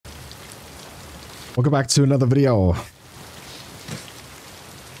Welcome back to another video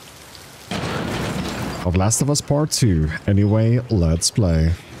of Last of Us Part 2. Anyway, let's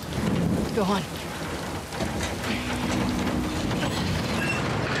play. Go on.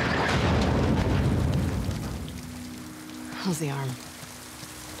 How's the arm?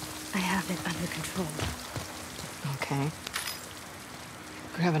 I have it under control. Okay.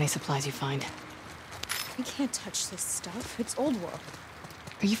 Grab any supplies you find. I can't touch this stuff. It's old world.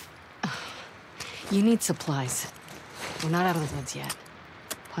 Are you... You need supplies. We're not out of the woods yet.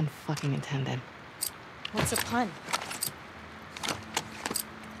 Pun fucking intended. What's a pun?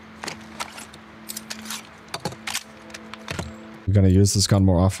 We're gonna use this gun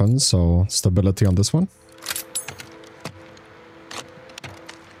more often, so stability on this one.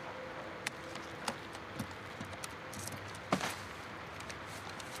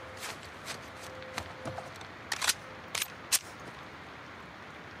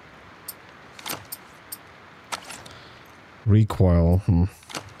 Recoil.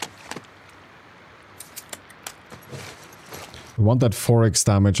 We want that 4x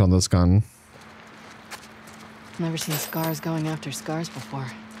damage on this gun. Never seen scars going after scars before.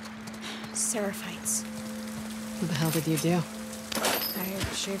 Seraphites. What the hell did you do?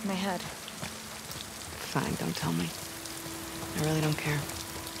 I shaved my head. Fine, don't tell me. I really don't care.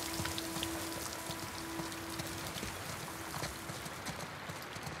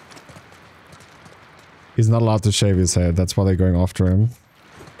 He's not allowed to shave his head, that's why they're going after him.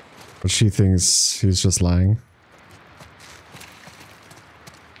 But she thinks he's just lying.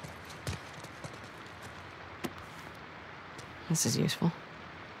 This is useful.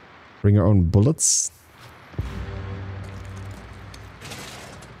 Bring your own bullets.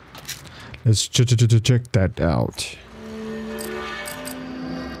 Let's check that out.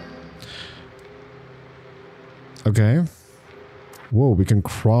 Okay. Whoa, we can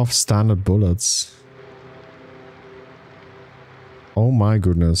craft standard bullets. Oh my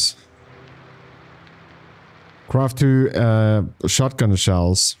goodness. Craft 2 shotgun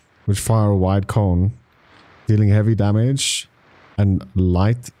shells, which fire a wide cone, dealing heavy damage and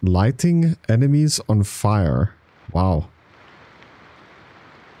lighting enemies on fire. Wow.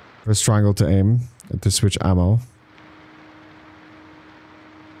 Press triangle to aim, to switch ammo.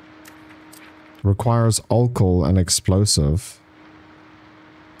 Requires alcohol and explosive.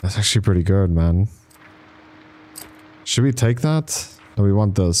 That's actually pretty good, man. Should we take that? No, we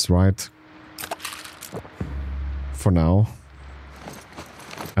want this, right? For now.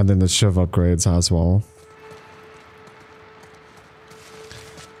 And then the shiv upgrades as well.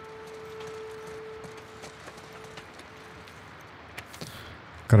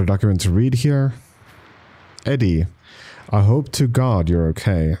 Got a document to read here. Eddie, I hope to God you're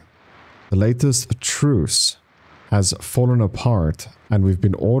okay. The latest truce has fallen apart and we've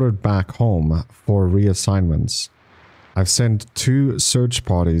been ordered back home for reassignments. I've sent 2 search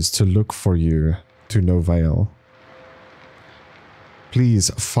parties to look for you to no avail. Please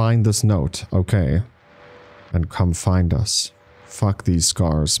find this note, okay? And come find us. Fuck these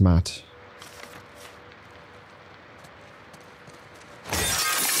scars, Matt.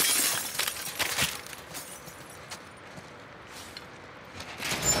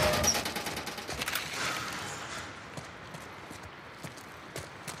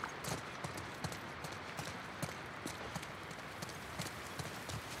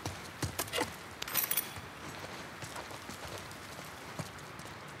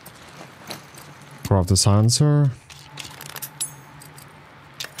 Craft the silencer.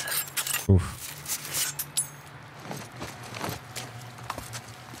 Oof.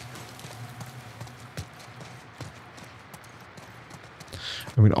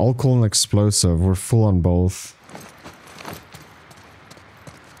 I mean, alcohol and explosive, we're full on both.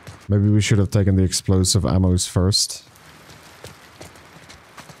 Maybe we should have taken the explosive ammos first.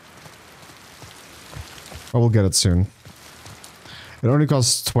 But we'll get it soon. It only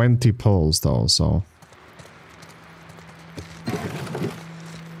costs 20 pills though, so...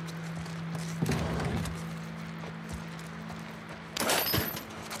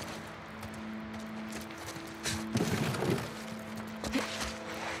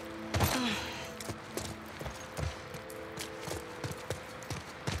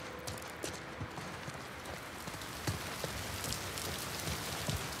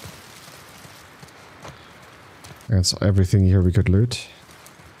 That's everything here we could loot.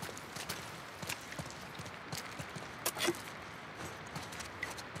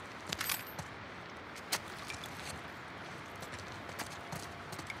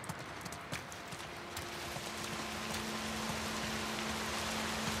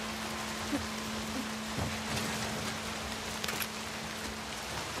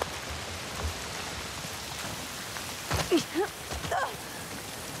 We're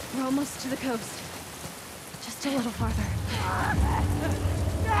almost to the coast. Just a little farther.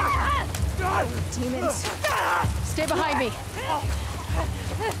 Demons. Stay behind me.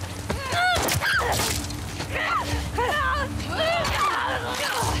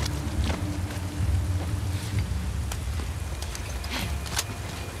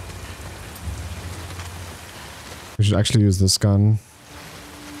 We should actually use this gun.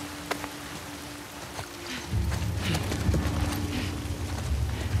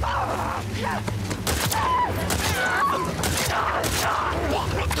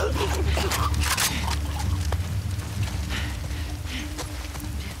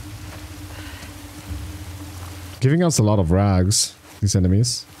 Giving us a lot of rags, these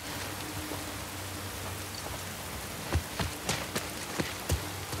enemies.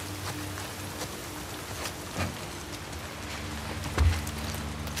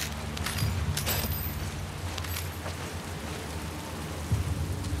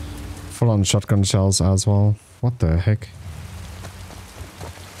 Full-on shotgun shells as well. What the heck?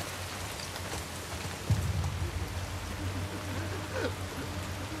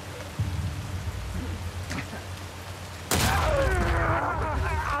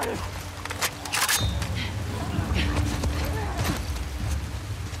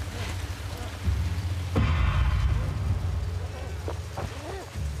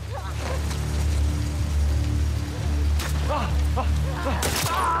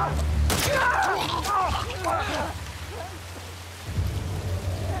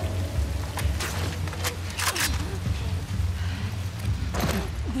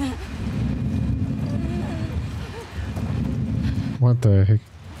 What the heck?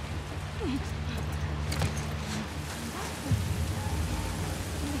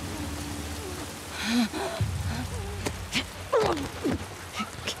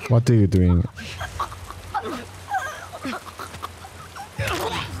 What are you doing?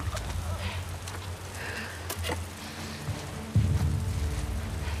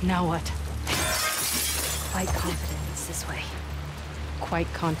 Now what? Quite confident it's this way.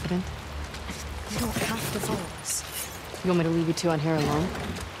 Quite confident? You don't have to follow us. You want me to leave you two on here alone?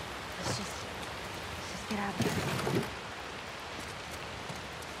 Let's just get out of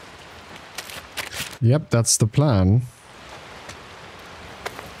here. Yep, that's the plan.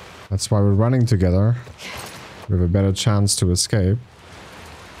 That's why we're running together. We have a better chance to escape.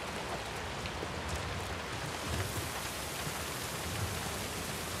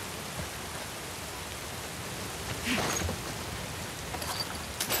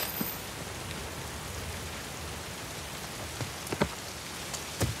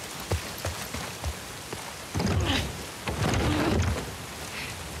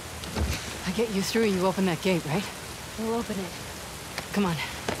 I get you through and you open that gate, right? We'll open it. Come on.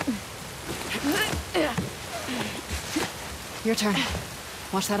 Your turn.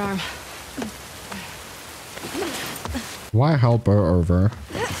 Watch that arm. Why help her over?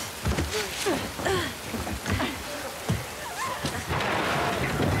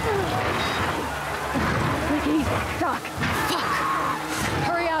 Ricky, Doc. Fuck.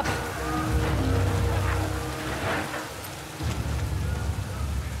 Hurry up.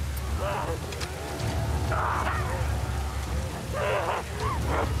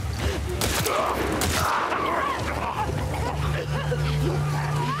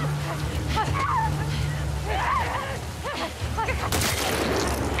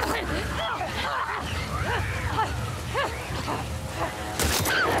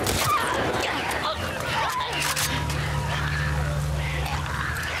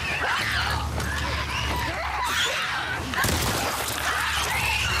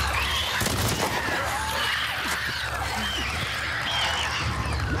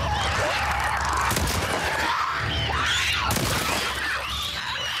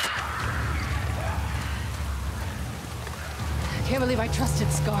 Can't believe I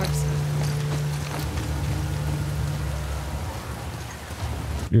trusted Scarves.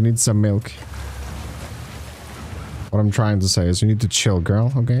 You need some milk. What I'm trying to say is you need to chill,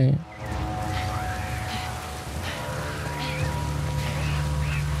 girl, okay?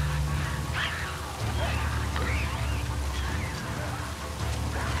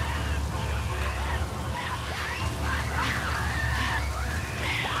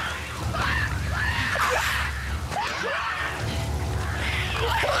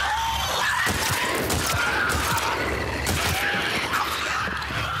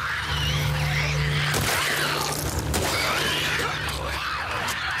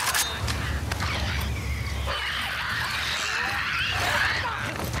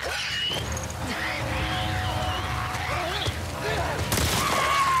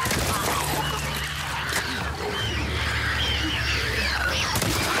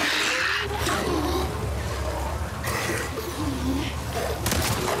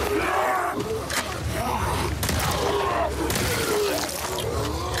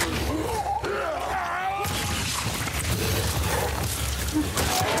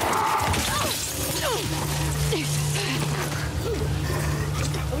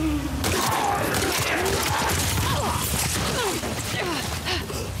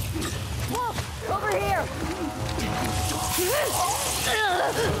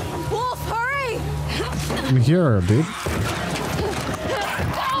 Wolf, hurry! I'm here, dude.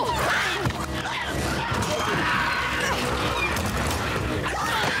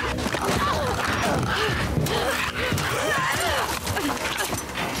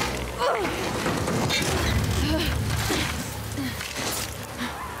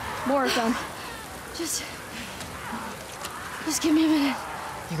 More of them. Just give me a minute.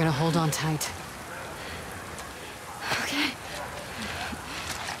 You're gonna hold on tight. Okay.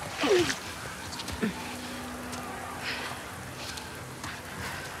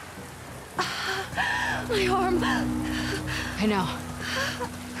 My arm. I know.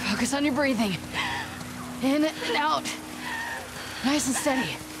 Focus on your breathing. In and out. Nice and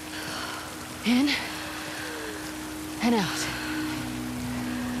steady. In and out.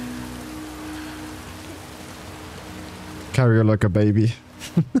 Carry her like a baby.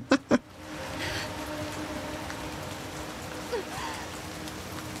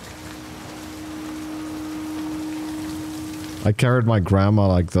 I carried my grandma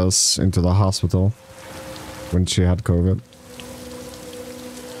like this into the hospital when she had COVID.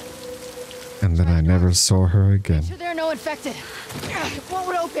 And then I never saw her again. Sure there are no infected. One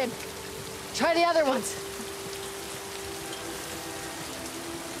would open. Try the other ones.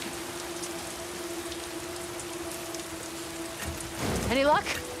 Any luck?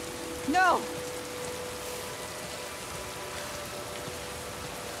 No.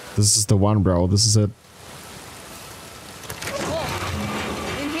 This is the one, bro. This is it.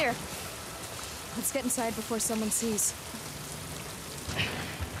 In here. Let's get inside before someone sees.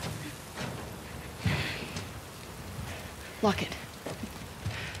 Lock it.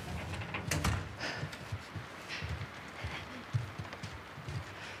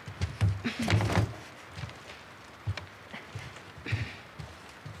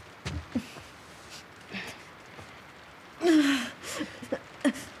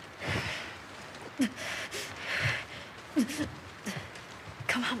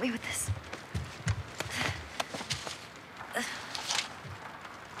 Come help me with this.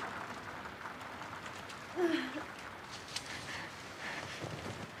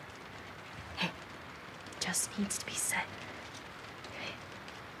 Just needs to be set.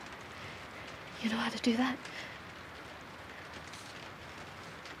 You know how to do that?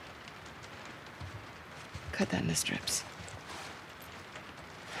 Cut that into strips.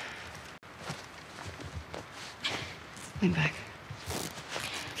 Lean back.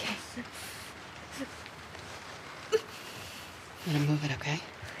 Okay. I'm gonna move it, okay?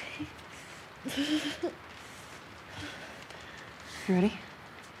 You ready?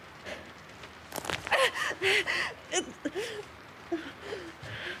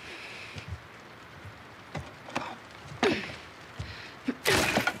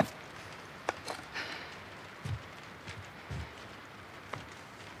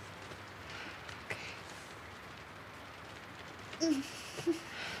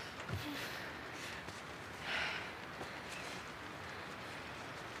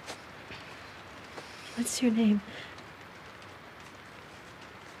 What's your name?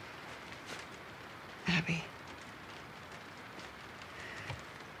 Abby.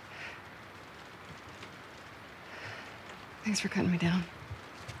 Thanks for cutting me down.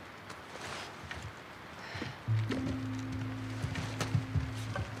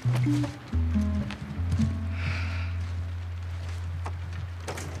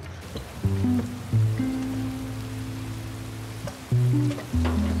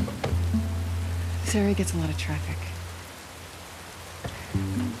 This area gets a lot of traffic.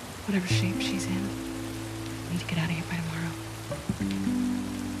 Whatever shape she's in, we need to get out of here by tomorrow.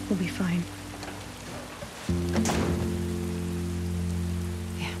 We'll be fine.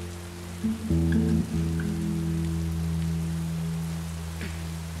 Yeah.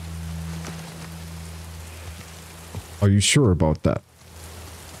 Are you sure about that?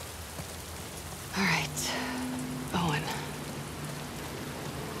 All right. Owen.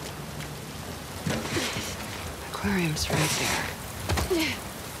 Aquarium's right there.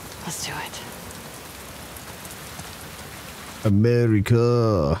 Let's do it.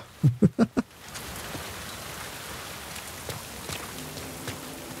 America.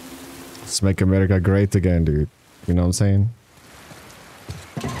 Let's make America great again, dude. You know what I'm saying?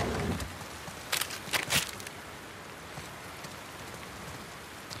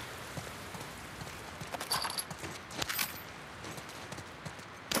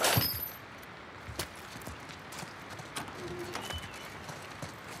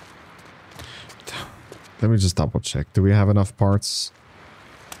 Let me just double check. Do we have enough parts?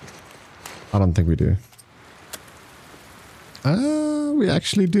 I don't think we do. We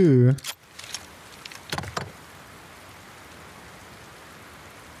actually do.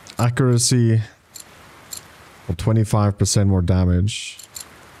 Accuracy. Or 25% more damage.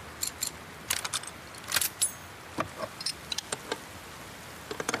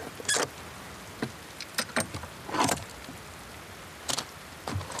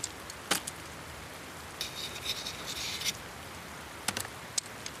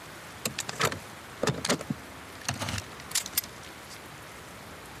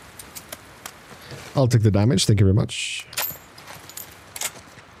 I'll take the damage, thank you very much.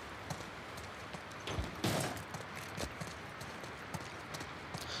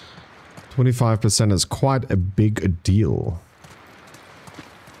 %25% is quite a big deal.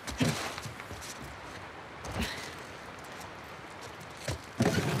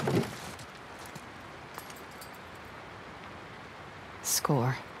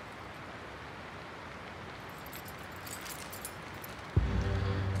 Score.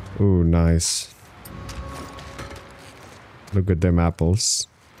 Ooh, nice. Look at them apples.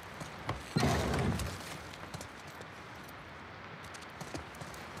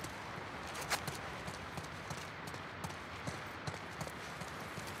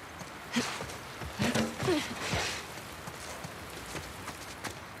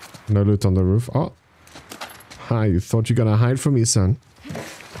 No loot on the roof. Oh. Hi, you thought you're gonna hide from me, son.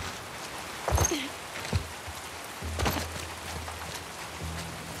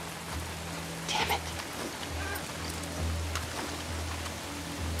 Damn it.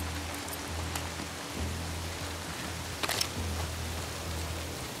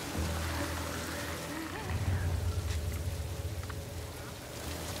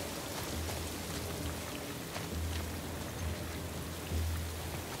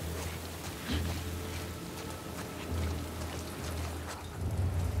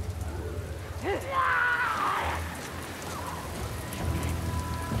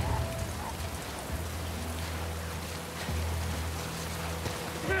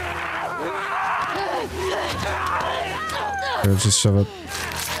 Here, just shove it.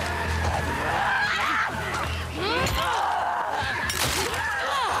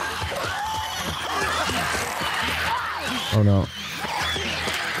 Oh no.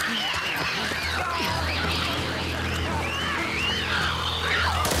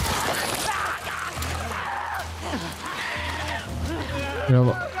 You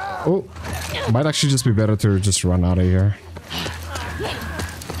know, oh, might actually just be better to just run out of here.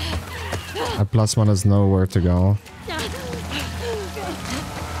 My plus one has nowhere to go.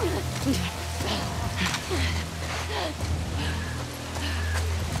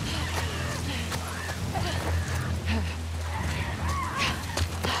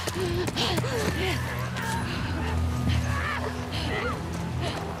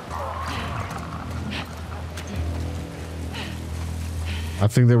 I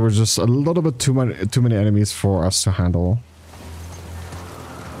think there were just a little bit too many enemies for us to handle.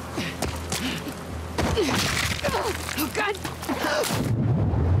 Oh God!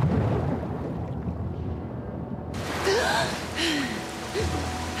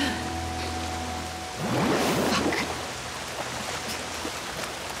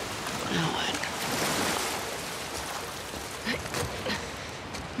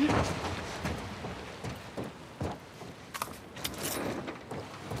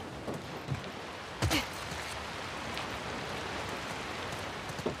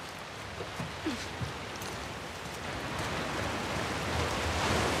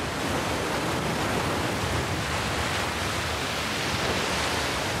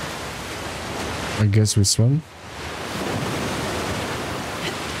 I guess we swim.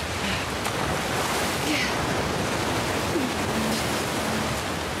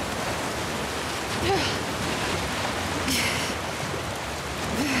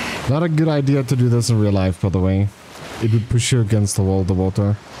 Not a good idea to do this in real life, by the way. It would push you against the wall, the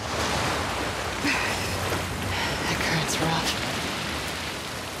water. That current's rough.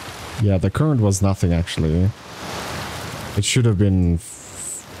 Yeah, the current was nothing, actually. It should have been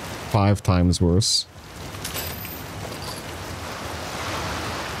 5 times worse.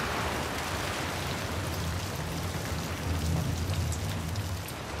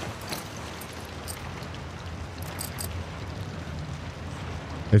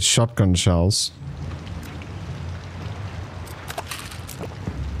 It's shotgun shells.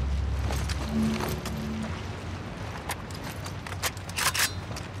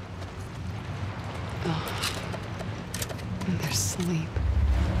 And they're asleep.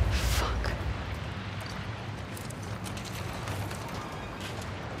 Fuck.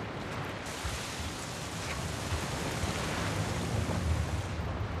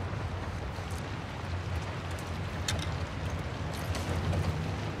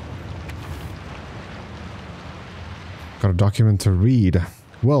 Got a document to read.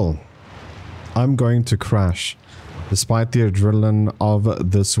 Well, I'm going to crash. Despite the adrenaline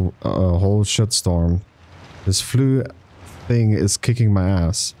of this whole shitstorm, this flu thing is kicking my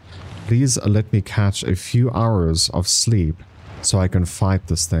ass. Please let me catch a few hours of sleep so I can fight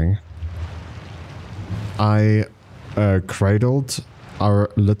this thing. I cradled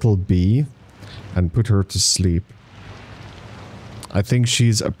our little bee and put her to sleep. I think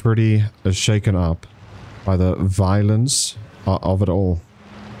she's pretty shaken up by the violence of it all.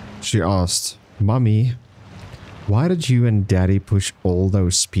 She asked, "Mummy, why did you and Daddy push all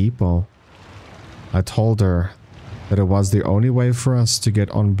those people?" I told her that it was the only way for us to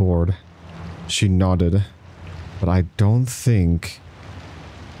get on board. She nodded, but I don't think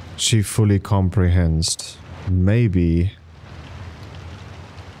she fully comprehends. Maybe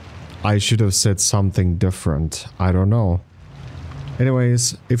I should have said something different. I don't know.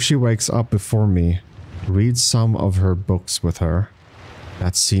 Anyways, if she wakes up before me, read some of her books with her.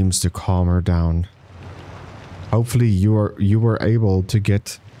 That seems to calm her down. Hopefully you were able to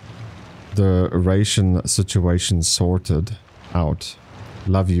get the ration situation sorted out.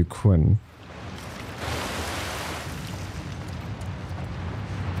 Love you, Quinn.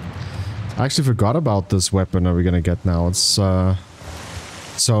 I actually forgot about this weapon that we're gonna get now. It's so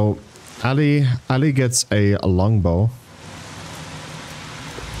Ali gets a longbow.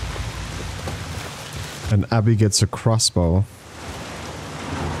 And Abby gets a crossbow.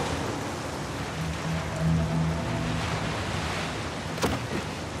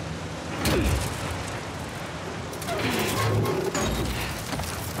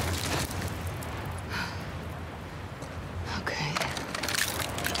 Okay.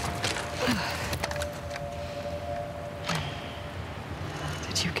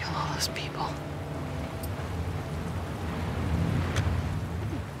 Did you kill all those people?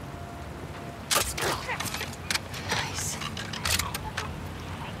 Nice.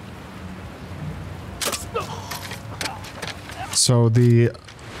 So the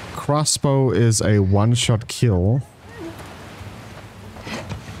crossbow is a one-shot kill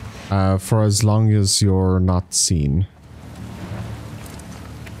for as long as you're not seen.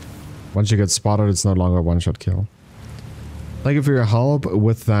 Once you get spotted, it's no longer a one-shot kill. Thank you for your help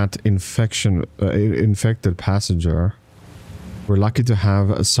with that infected passenger. We're lucky to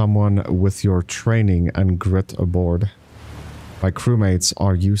have someone with your training and grit aboard. My crewmates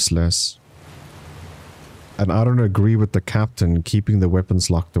are useless. And I don't agree with the captain keeping the weapons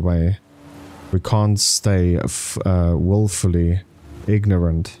locked away. We can't stay willfully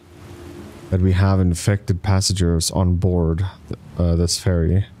ignorant that we have infected passengers on board this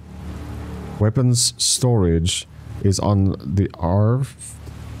ferry. Weapons storage is on the R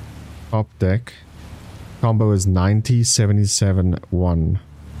top deck. Combo is 9077-1.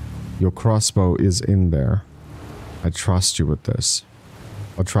 Your crossbow is in there. I trust you with this.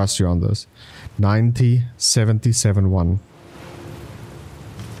 I'll trust you on this. 9077-1.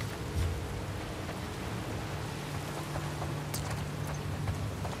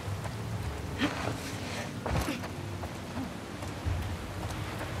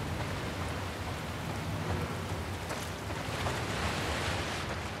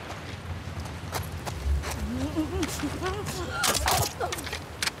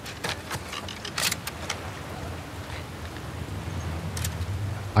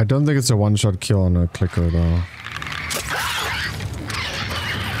 I don't think it's a one-shot kill on a clicker though.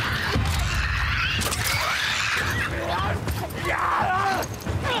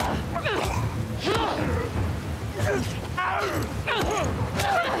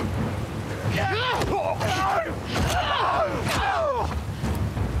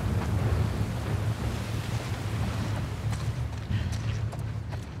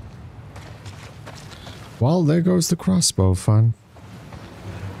 Well, there goes the crossbow fun.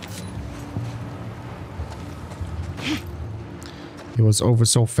 It was over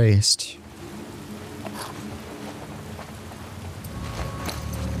so fast.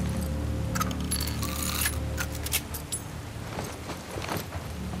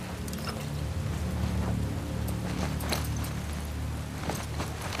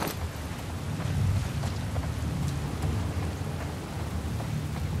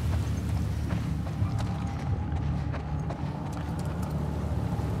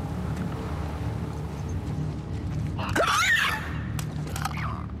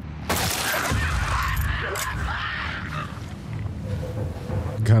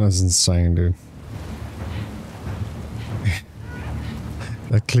 Gun is insane, dude.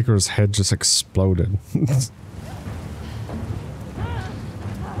 That clicker's head just exploded.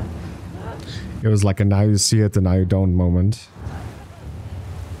 It was like a now you see it and now you don't moment.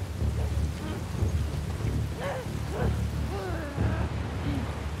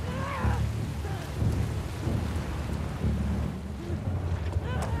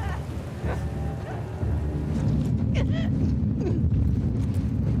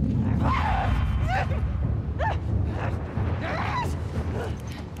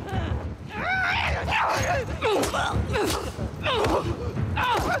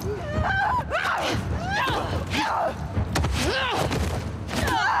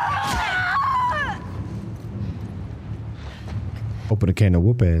 Open a can of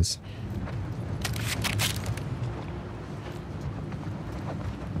whoop-ass.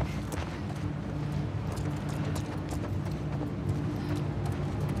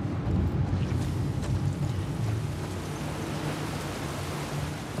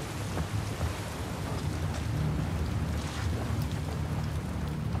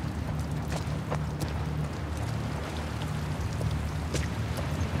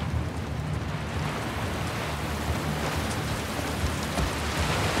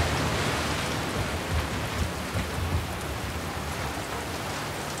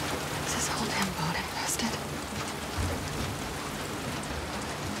 Is this whole damn boat infested?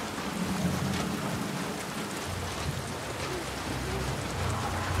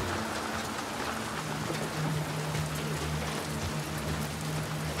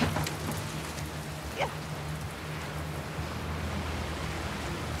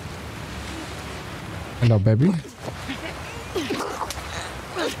 Hello, baby.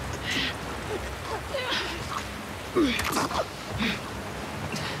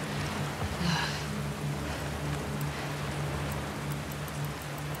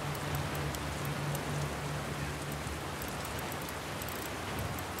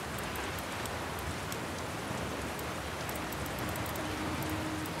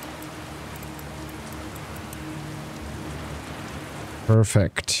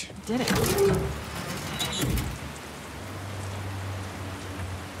 Perfect. Did it.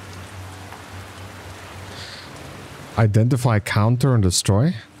 Identify, counter, and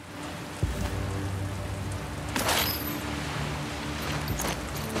destroy.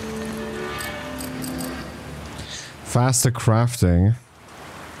 Faster crafting.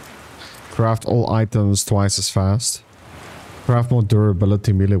 Craft all items twice as fast. Craft more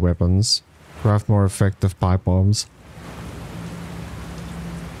durability melee weapons. Craft more effective pipe bombs.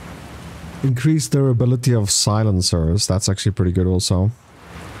 Increase durability of silencers. That's actually pretty good also.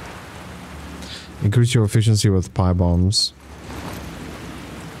 Increase your efficiency with pipe bombs.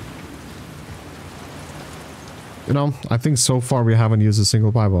 You know, I think so far we haven't used a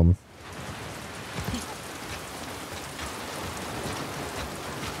single pipe bomb.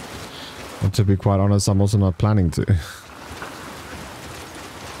 And to be quite honest, I'm also not planning to.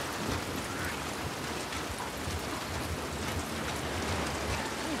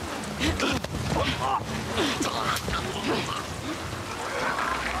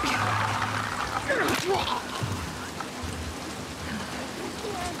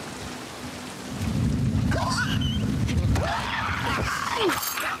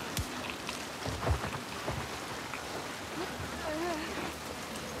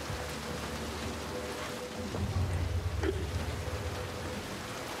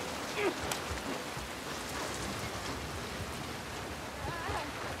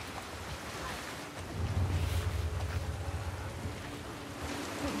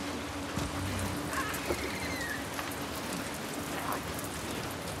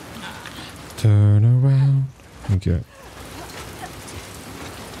 Turn around. Okay.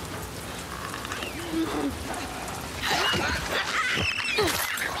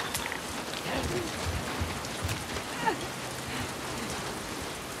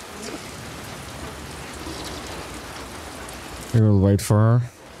 We will wait for her.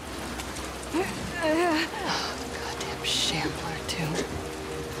 Goddamn shambler, too.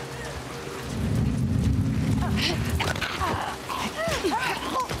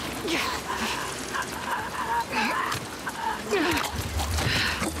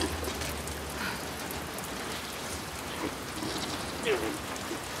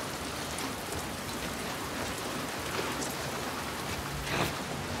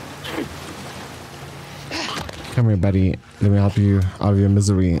 Come here, buddy. Let me help you out of your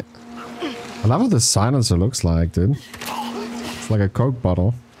misery. I love what the silencer looks like, dude. It's like a Coke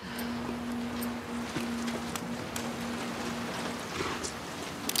bottle.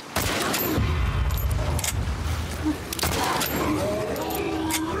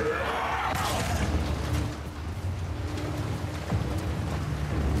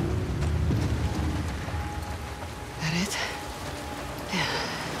 That it? Yeah,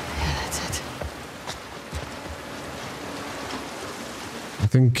 that's it. I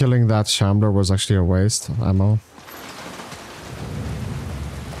think killing that shambler was actually a waste of ammo.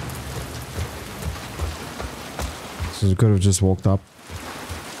 So we could have just walked up.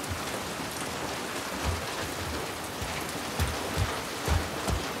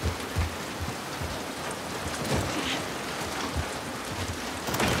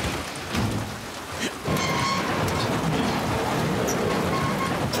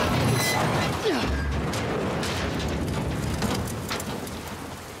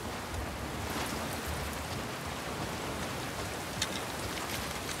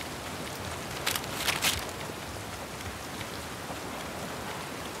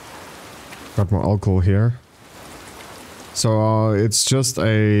 Got more alcohol here. So it's just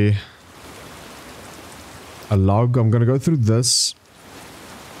a log. I'm gonna go through this.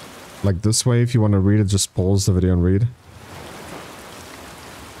 Like this way, if you want to read it, just pause the video and read.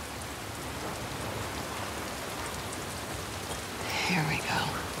 Here we go.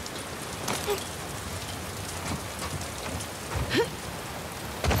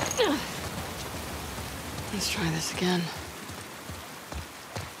 Let's try this again.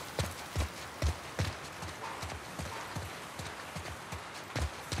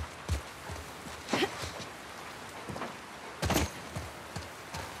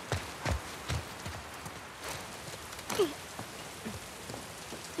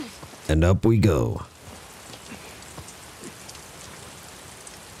 And up we go.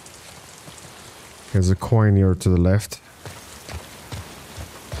 There's a coin here to the left.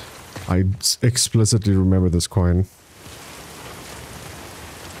 I explicitly remember this coin.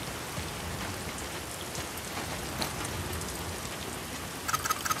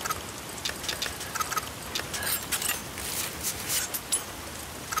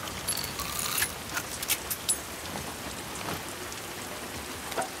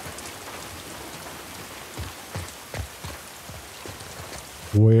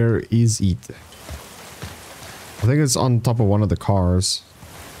 Where is it? I think it's on top of one of the cars.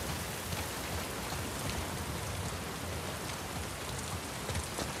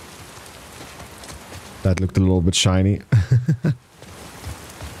 That looked a little bit shiny.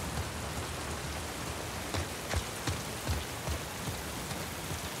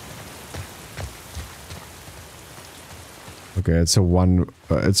 Okay, it's a one.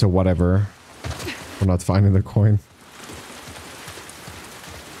 It's a whatever. We're not finding the coin.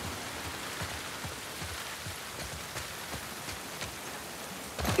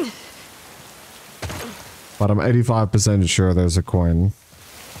 But I'm 85% sure there's a coin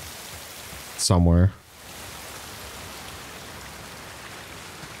somewhere.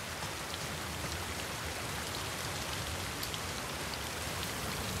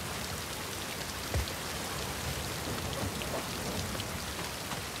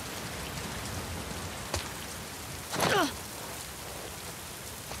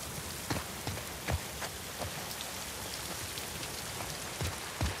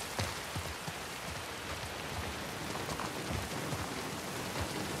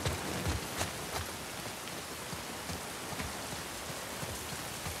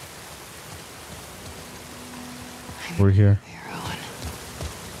 We're here. There, Owen.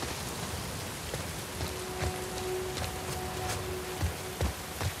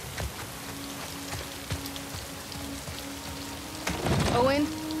 Owen?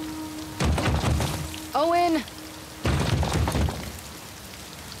 Owen!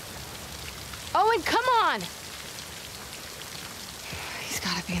 Owen, come on! He's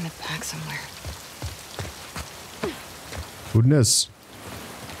gotta be in the back somewhere. Goodness.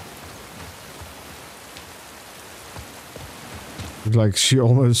 Looked like she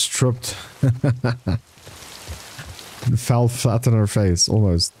almost tripped. Fell flat on her face,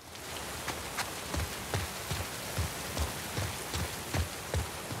 almost.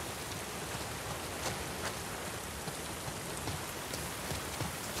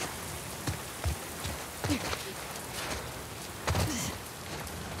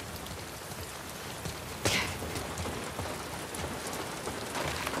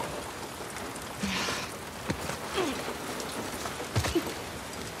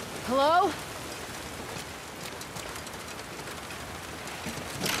 Hello?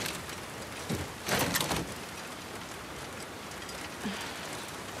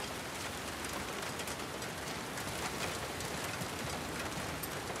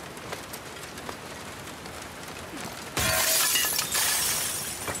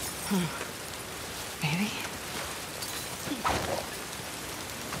 Maybe?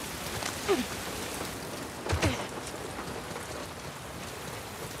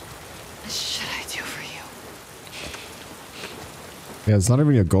 What should I do for you? Yeah, it's not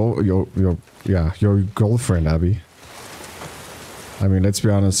even your girlfriend, Abby. I mean, let's be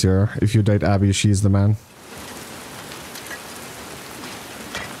honest here. If you date Abby, she's the man.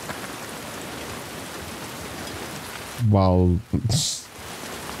 Well,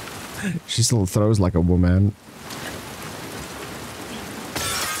 she still throws like a woman.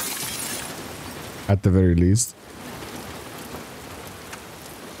 At the very least.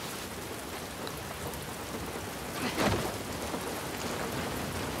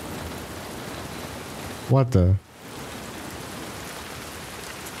 What the?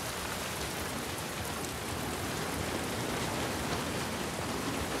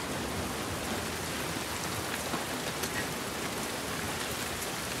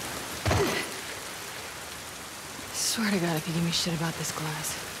 Swear to God, if you give me shit about this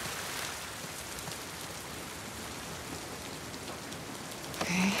glass.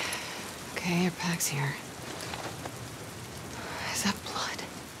 Okay. Okay, your pack's here. Is that blood?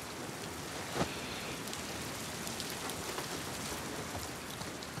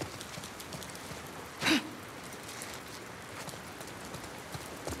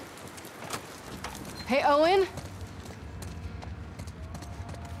 Hey, Owen?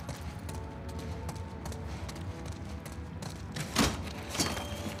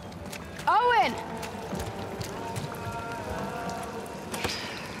 Owen!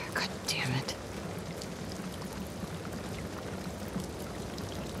 God damn it.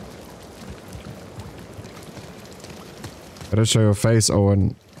 Better show your face,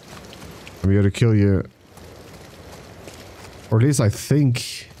 Owen. I'm here to kill you. Or at least I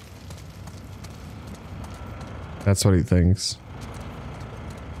think that's what he thinks.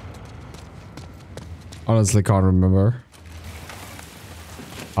 Honestly, can't remember.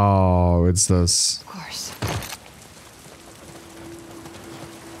 Oh, it's this. Of course.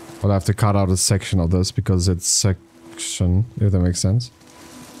 I'll have to cut out a section of this because it's section, if that makes sense.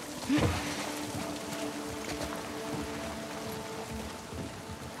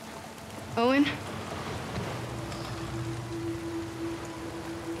 Owen?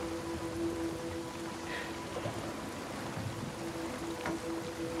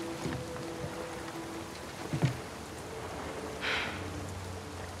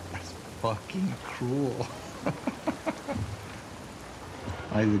 Fucking cruel.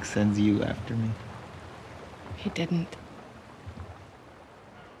 Isaac sends you after me. He didn't.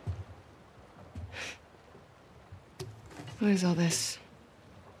 What is all this?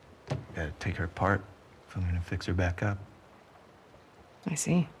 Gotta take her apart if I'm gonna fix her back up. I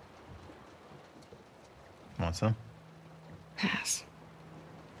see. Want some? Pass.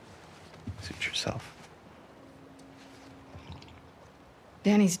 Suit yourself.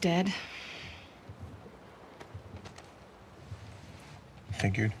 Danny's dead.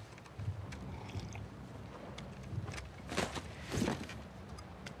 Figured.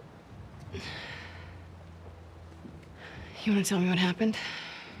 You want to tell me what happened?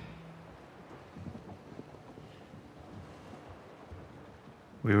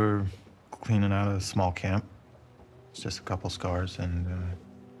 We were cleaning out a small camp. It's just a couple scars, and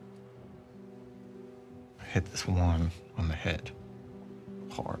I hit this one on the head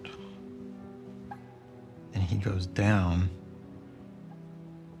hard. And he goes down,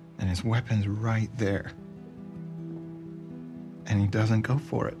 and his weapon's right there. And he doesn't go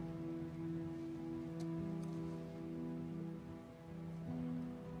for it.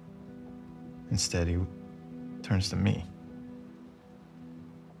 Instead, he turns to me.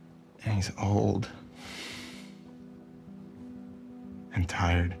 And he's old and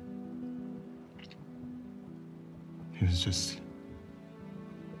tired. He was just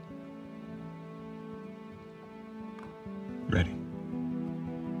ready.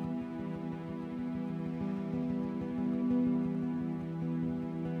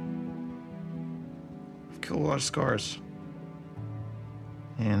 I've killed a lot of scars.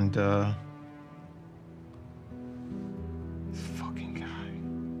 And, this fucking guy.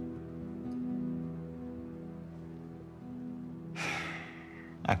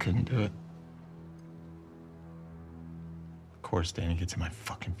 I couldn't do it. Of course, Danny gets in my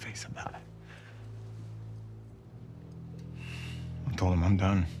fucking face about it. I told him I'm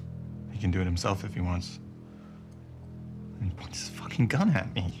done. He can do it himself if he wants. And he points his fucking gun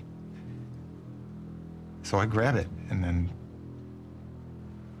at me. So I grab it, and then...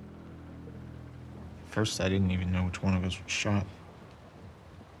 First, I didn't even know which one of us was shot.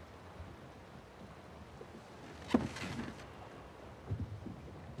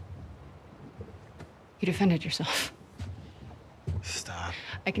 You defended yourself. Stop.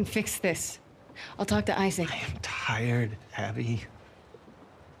 I can fix this. I'll talk to Isaac. I am tired, Abby.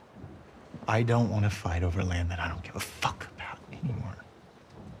 I don't want to fight over land that I don't give a fuck about anymore.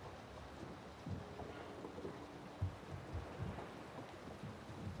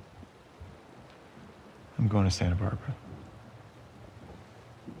 I'm going to Santa Barbara.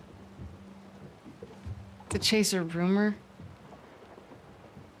 To chase a rumor?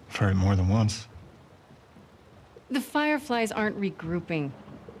 I've heard it more than once. The Fireflies aren't regrouping.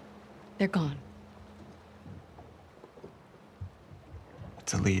 They're gone.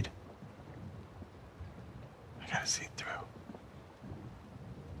 It's a lead. I gotta see it through.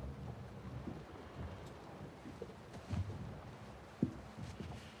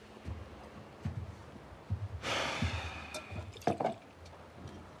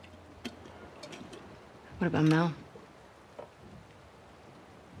 What about Mel?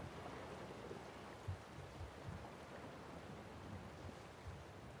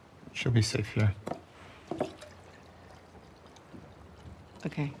 She'll be safe here.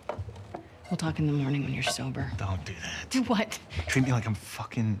 Okay. We'll talk in the morning when you're sober. Don't do that. Do what? Treat me like I'm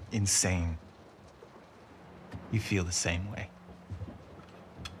fucking insane. You feel the same way.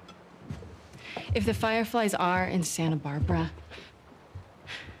 If the Fireflies are in Santa Barbara,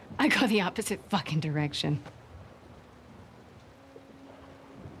 I go the opposite fucking direction.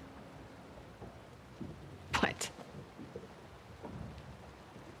 What?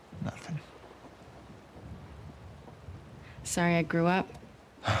 Nothing. Sorry I grew up.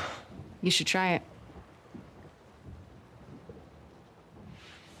 You should try it.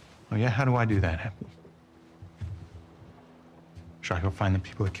 Oh yeah, how do I do that? Should I go find the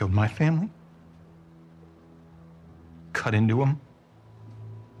people that killed my family? Cut into them?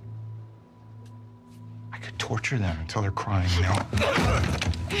 I could torture them until they're crying, you know?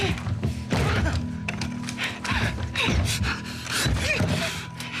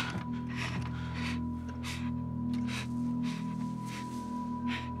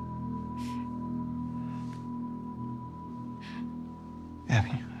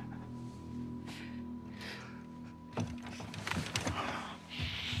 Abby.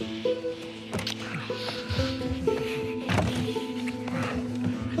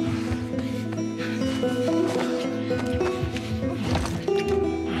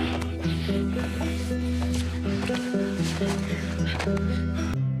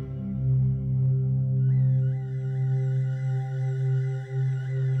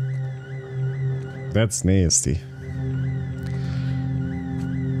 That's nasty.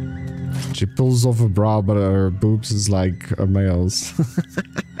 She pulls off a bra, but her boobs is like a male's.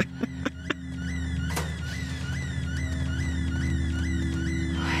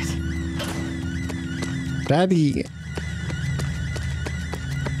 Daddy.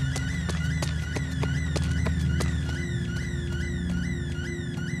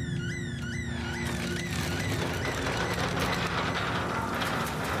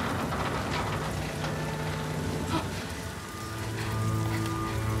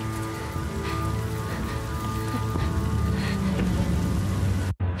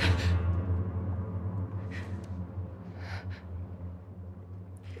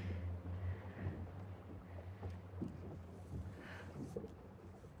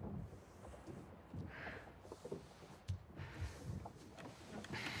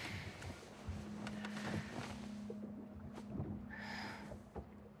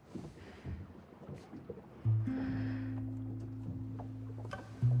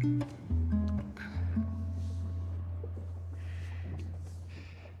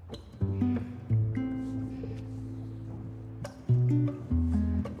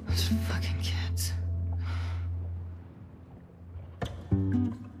 Those fucking kids.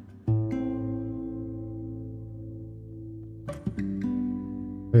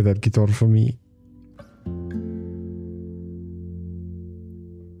 Play that guitar for me.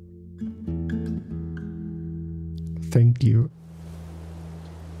 Thank you.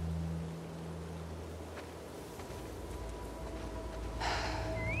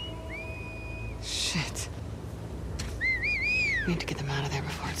 Shit. We need to get them out of there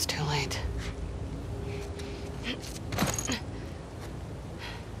before it's too late.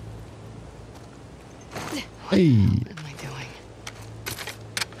 Hey, What am I doing?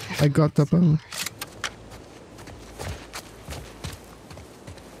 I got the bone.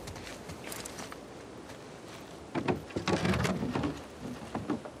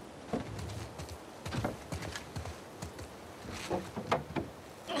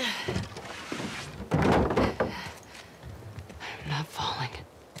 I'm not falling.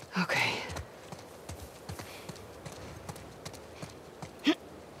 Okay.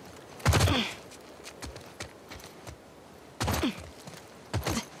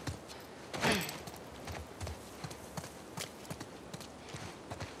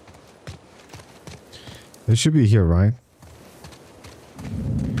 They should be here, right?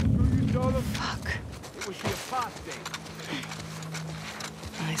 Fuck.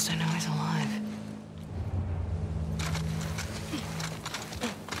 At least I know he's alive.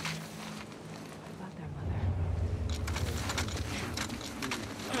 About their mother.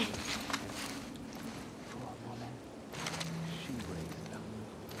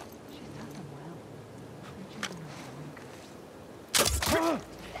 She's taught them well.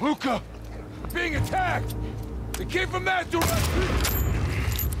 Luca! Being attacked! They came from that direction!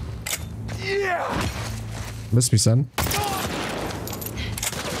 Yeah! Miss me, son.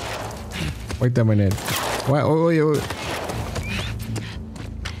 Wait a minute. Wait, wait.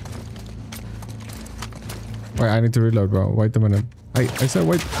 Wait, I need to reload, bro. Wait a minute. I said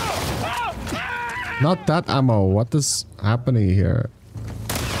wait. Not that ammo. What is happening here?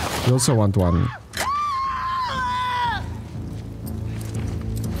 You also want one.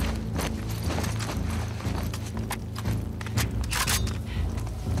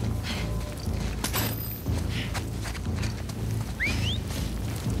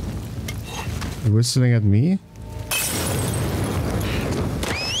 You're whistling at me?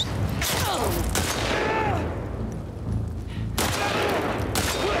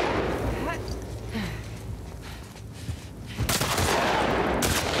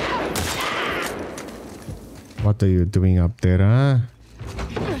 What are you doing up there, huh?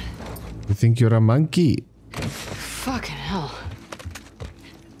 You think you're a monkey? Fucking hell.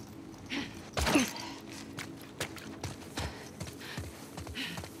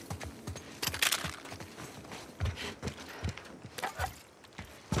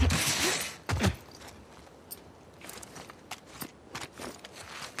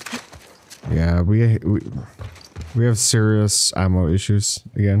 Yeah, we have serious ammo issues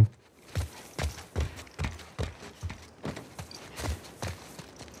again.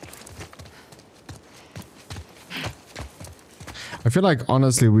 I feel like,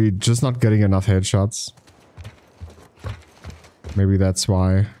 honestly, we're just not getting enough headshots. Maybe that's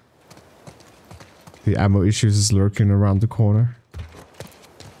why the ammo issues is lurking around the corner.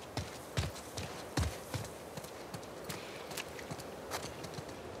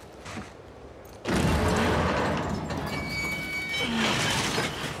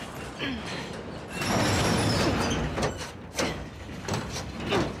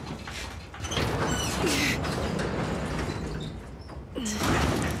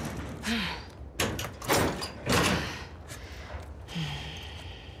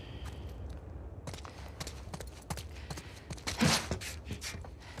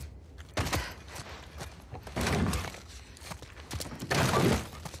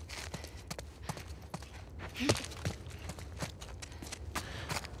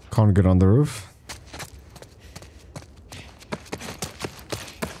 Can't get on the roof.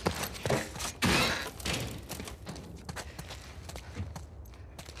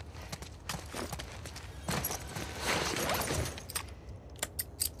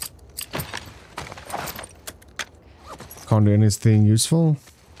 Can't do anything useful.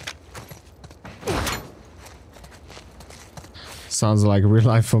 Sounds like real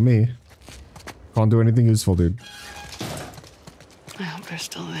life for me. Can't do anything useful, dude. I hope they're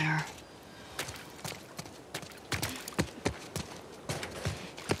still there.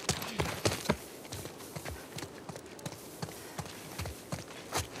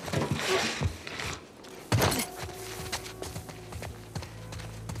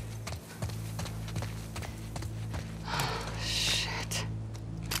 Shit.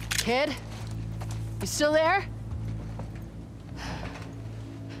 Kid? You still there?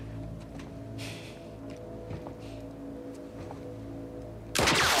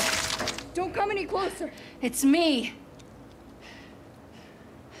 Don't come any closer. It's me.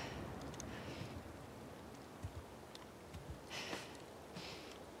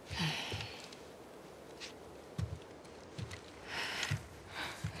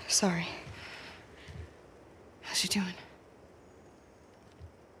 Sorry. How's she doing?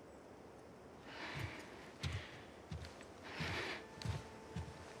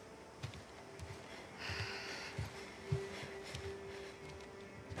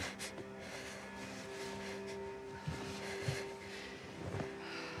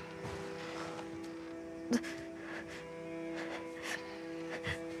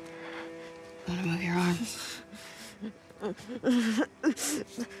 Want to move your arm?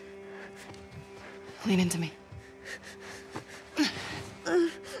 Lean into me.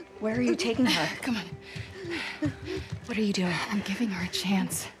 Where are you taking her? Come on. What are you doing? I'm giving her a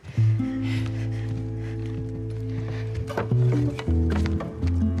chance.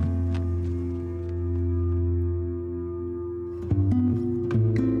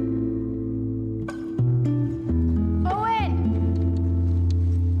 Owen!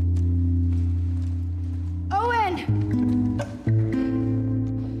 Owen!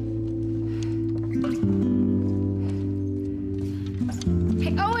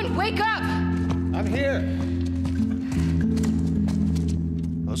 Hey, Owen, wake up! I'm here.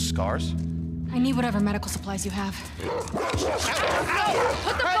 Those scars? I need whatever medical supplies you have. Put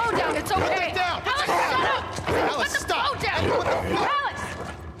the phone down, it's okay! it down! Alex, shut up! Alice, Put the stop! phone down! What the fuck? Alex!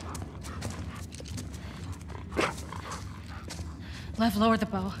 Lev, lower the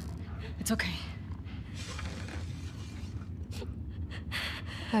bow. It's okay.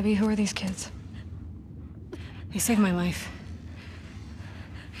 Abby, who are these kids? They saved my life.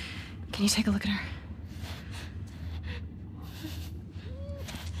 Can you take a look at her?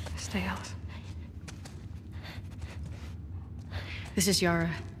 Stay, Alice. This is Yara.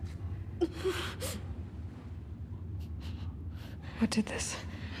 What did this?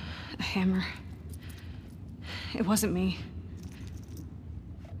 A hammer. It wasn't me.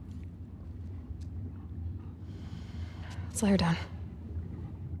 Let's lay her down.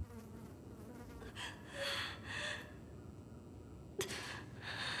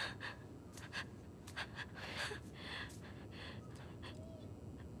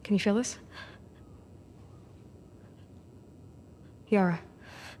 Can you feel this? Yara.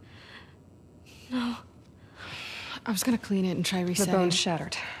 No. I was gonna clean it and try resetting. The bone's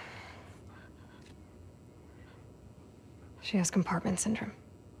shattered. She has compartment syndrome.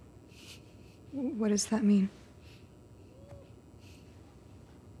 What does that mean?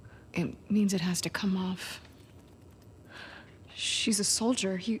 It means it has to come off. She's a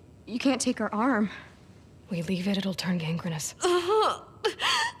soldier. You can't take her arm. We leave it, it'll turn gangrenous.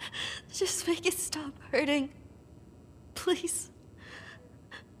 Just make it stop hurting. Please.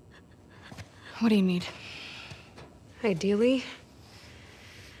 What do you need? Ideally,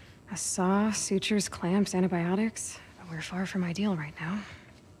 a saw, sutures, clamps, antibiotics. But we're far from ideal right now.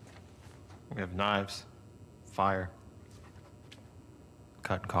 We have knives, fire.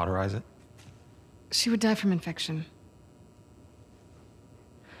 Cut and cauterize it. She would die from infection.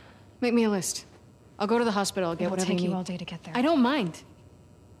 Make me a list. I'll go to the hospital, get whatever you need. It'll take you all day to get there. I don't mind.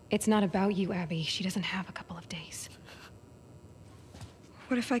 It's not about you, Abby. She doesn't have a couple of days.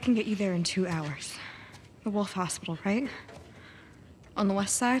 What if I can get you there in 2 hours? The Wolf Hospital, right? On the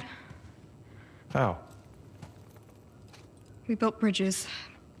west side? How? We built bridges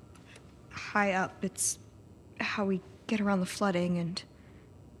high up. It's how we get around the flooding and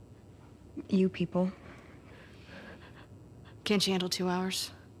you people. Can't you handle 2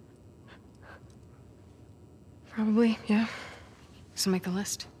 hours? Probably, yeah. So make a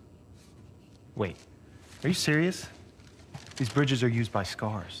list. Wait, are you serious? These bridges are used by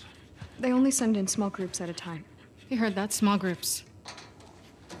scars. They only send in small groups at a time. You heard that? Small groups.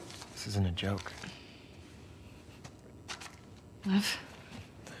 This isn't a joke. Love?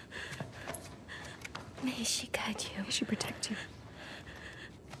 May she guide you. May she protect you.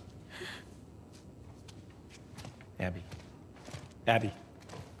 Abby. Abby.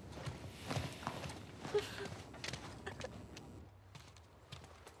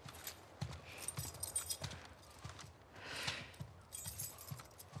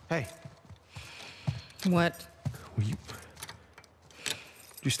 Hey, What? will you...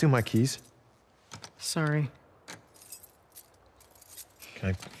 Did you steal my keys? Sorry.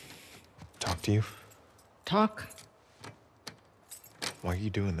 Can I talk to you? Talk? Why are you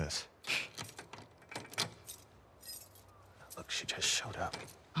doing this? Look, she just showed up.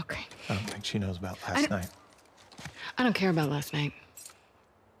 Okay. I don't think she knows about last night. I don't care about last night.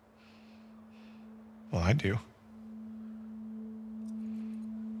 Well, I do.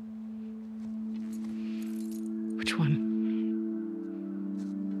 Which one?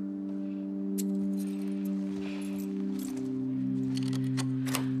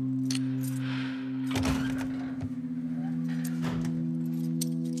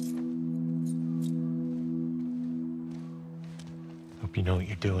 Hope you know what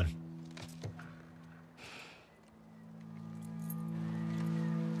you're doing.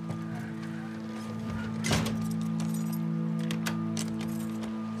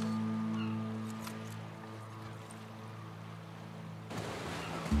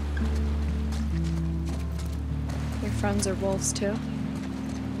 Your friends are wolves, too?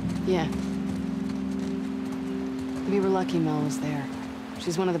 Yeah. We were lucky Mel was there.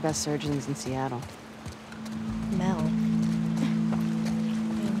 She's one of the best surgeons in Seattle. Mel.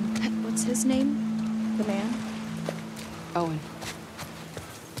 And what's his name? The man? Owen.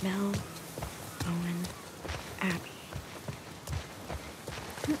 Mel, Owen, Abby.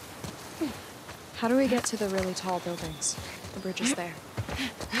 How do we get to the really tall buildings? The bridge is there.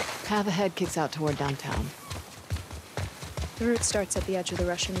 Path ahead kicks out toward downtown. The route starts at the edge of the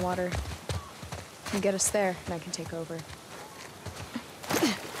rushing water. You get us there, and I can take over.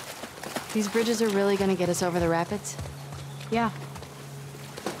 These bridges are really gonna get us over the rapids? Yeah.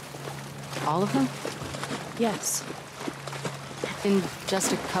 All of them? Yes. In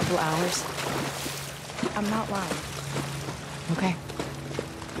just a couple hours? I'm not lying. Okay.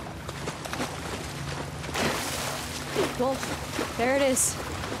 Wolf, there it is.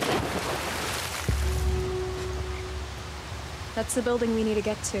 That's the building we need to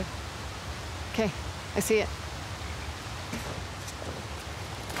get to. Okay, I see it.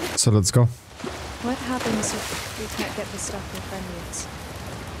 So let's go. What happens if we can't get the stuff your friend needs?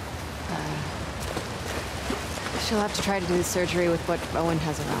 She'll have to try to do the surgery with what Owen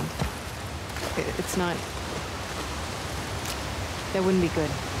has around. It's not... That wouldn't be good.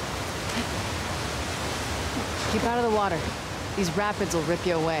 Keep out of the water. These rapids will rip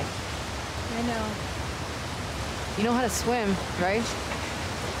you away. I know. You know how to swim, right?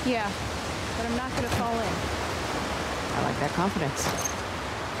 Yeah, but I'm not gonna fall in. I like that confidence.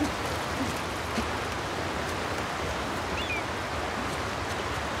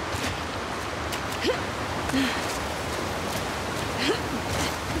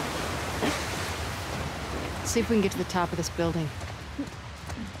 See if we can get to the top of this building.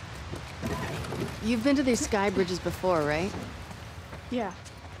 You've been to these sky bridges before, right? Yeah,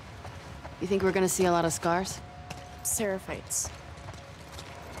 You think we're gonna see a lot of scars? seraphites.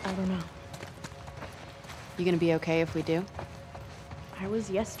 I don't know. You gonna be okay if we do? I was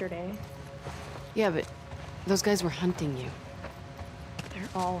yesterday. Yeah, but those guys were hunting you. They're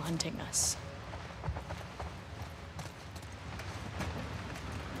all hunting us.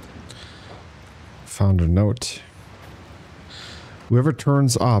 Found a note. Whoever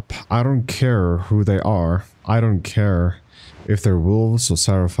turns up, I don't care who they are. I don't care if they're wolves or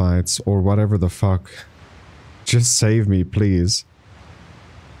seraphites or whatever the fuck. Just save me, please.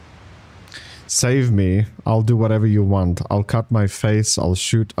 Save me. I'll do whatever you want. I'll cut my face. I'll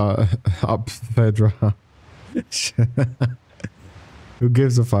shoot up Fedra. Who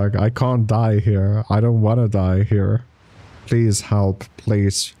gives a fuck? I can't die here. I don't want to die here. Please help.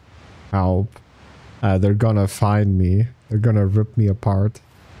 Please help. They're gonna find me. They're gonna rip me apart.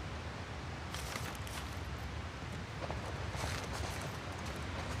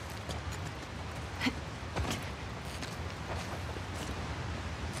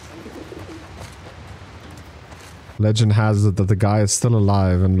 Legend has it that the guy is still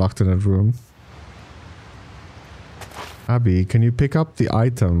alive and locked in a room. Abby, can you pick up the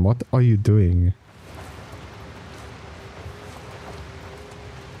item? What are you doing?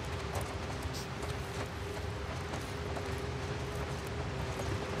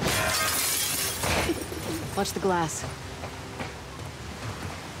 Watch the glass.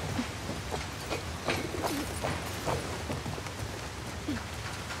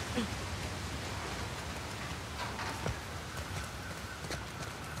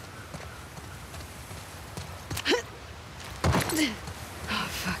 Oh,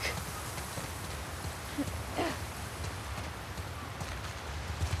 fuck.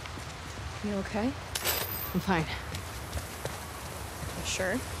 You okay? I'm fine. You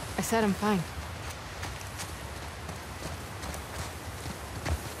sure? I said I'm fine.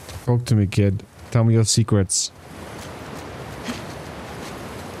 Talk to me, kid. Tell me your secrets.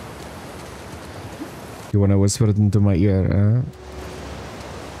 You wanna whisper it into my ear, huh?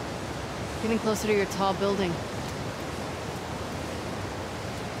 Getting closer to your tall building.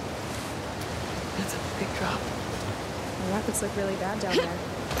 That's a big drop. The rapids look really bad down there.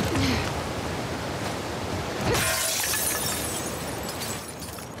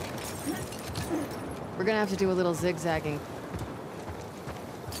 We're gonna have to do a little zigzagging.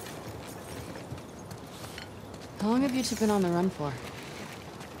 How long have you two been on the run for?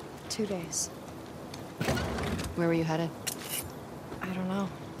 2 days. Where were you headed? I don't know.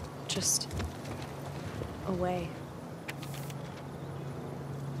 Just away.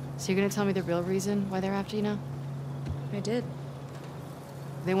 So you're gonna tell me the real reason why they're after you now? I did.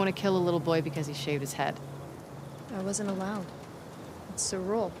 They want to kill a little boy because he shaved his head. I wasn't allowed. It's the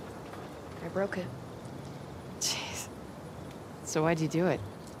rule. I broke it. Jeez. So why'd you do it?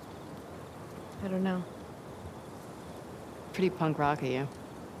 I don't know. Pretty punk rock of you.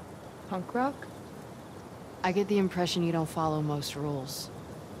 Punk rock? I get the impression you don't follow most rules.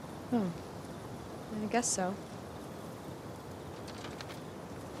 Oh. I guess so.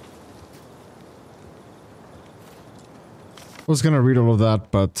 I was gonna read all of that,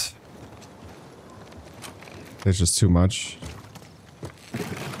 but there's just too much.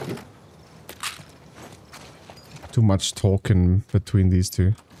 Too much talking between these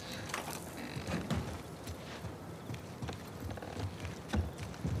two.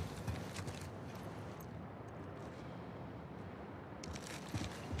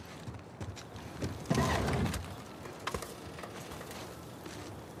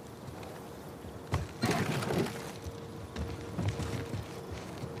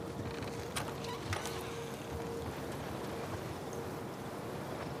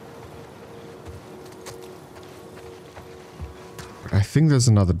 I think there's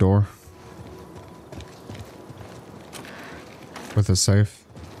another door. With a safe.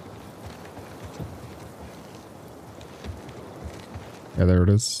 Yeah, there it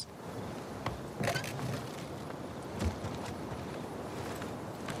is.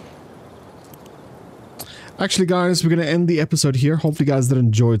 Actually, guys, we're going to end the episode here. Hopefully, you guys did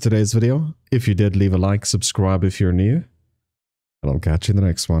enjoy today's video. If you did, leave a like, subscribe if you're new. And I'll catch you in the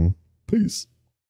next one. Peace.